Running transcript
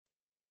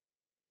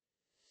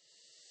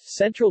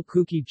Central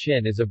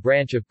Kuki-Chin is a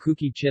branch of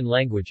Kuki-Chin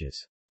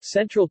languages.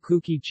 Central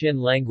Kuki-Chin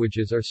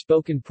languages are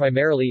spoken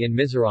primarily in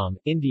Mizoram,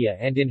 India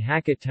and in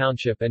Hakka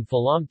Township and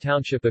Phalam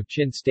Township of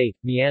Chin State,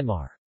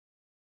 Myanmar.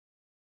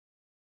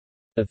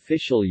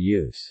 Official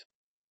use.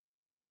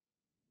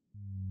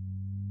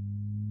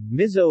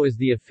 Mizo is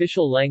the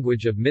official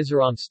language of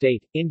Mizoram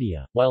State,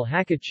 India, while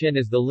Hakka Chin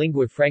is the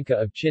lingua franca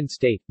of Chin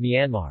State,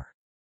 Myanmar.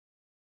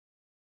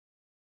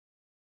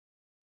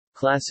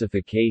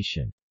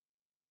 Classification.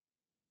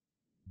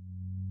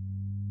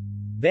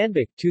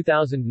 Vanbik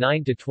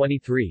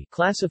 2009-23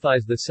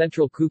 classifies the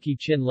Central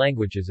Kuki-Chin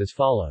languages as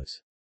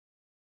follows.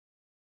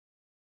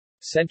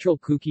 Central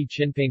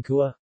Kuki-Chin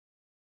Pankua,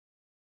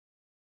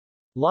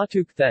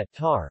 Latuk Thet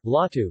Tar,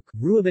 Latuk,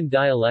 Ruaban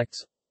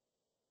dialects,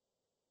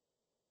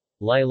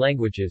 Lai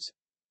languages,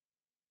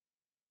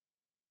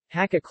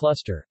 Hakka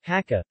cluster,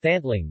 Hakka,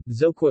 Thantling,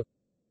 Zokwa,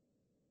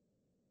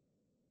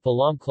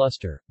 Phalam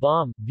cluster,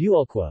 Bam,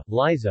 Buolkwa,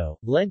 Lizo,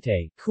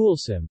 Lente,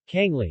 Kulsim,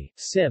 Kangli,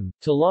 Sim,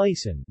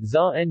 Talaisan,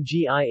 Za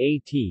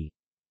Ngiat.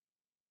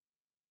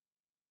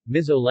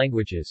 Mizo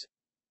languages,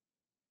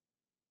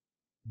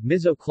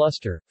 Mizo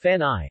cluster,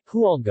 Fanai,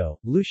 Hualngo,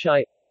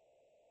 Lushai,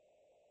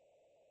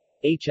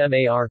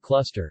 HMAR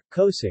cluster,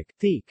 Kosik,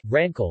 Theek,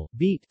 Rankal,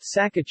 Beat,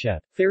 Sakachep,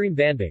 Farim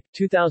Vanbik,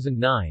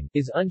 2009,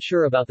 is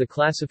unsure about the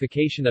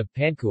classification of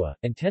Pankua,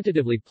 and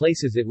tentatively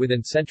places it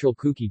within Central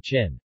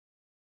Kuki-Chin.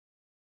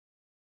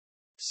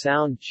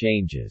 Sound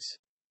changes.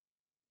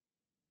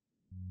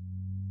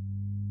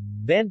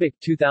 Vanbik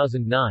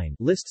 2009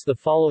 lists the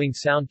following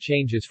sound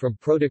changes from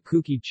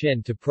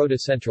Proto-Kuki-Chin to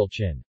Proto-Central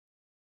Chin.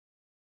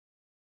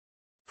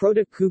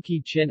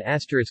 Proto-Kuki-Chin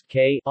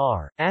 *K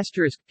R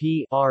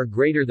 *P R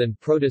greater than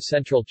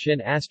Proto-Central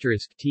Chin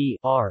 *T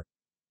R.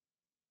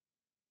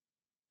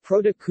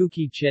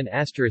 Proto-Kuki-Chin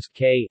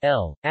 *K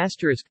L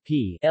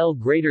 *P L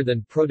greater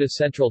than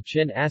Proto-Central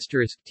Chin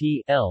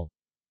 *T L.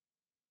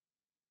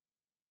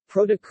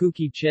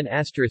 Proto-Kuki-Chin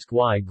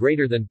 *Y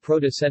greater than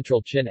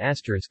Proto-Central Chin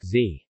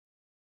 *Z.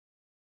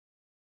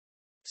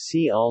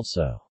 See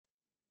also.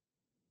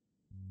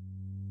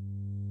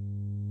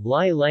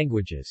 Lai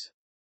languages.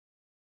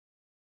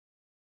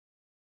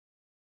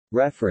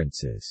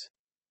 References.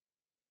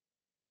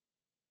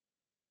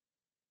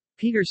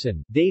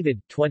 Peterson,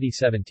 David,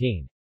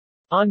 2017.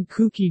 On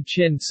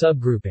Kuki-Chin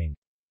subgrouping.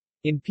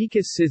 In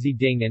Pekas Sizzi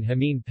Ding and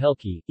Hameen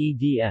Pelkey,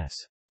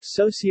 eds.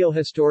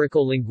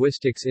 Socio-Historical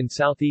Linguistics in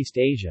Southeast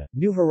Asia,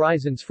 New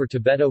Horizons for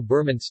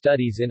Tibeto-Burman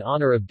Studies in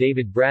honor of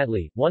David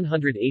Bradley,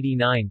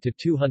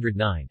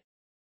 189-209.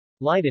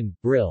 Leiden,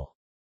 Brill.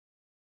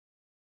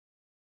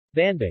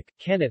 Vanbik,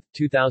 Kenneth,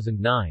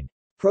 2009.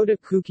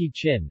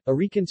 Proto-Kuki-Chin, a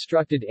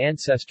reconstructed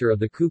ancestor of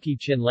the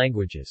Kuki-Chin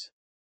languages.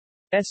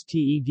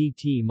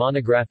 STEDT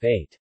Monograph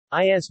 8.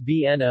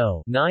 ISBN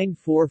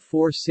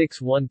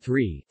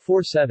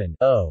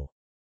 0-944613-47-0.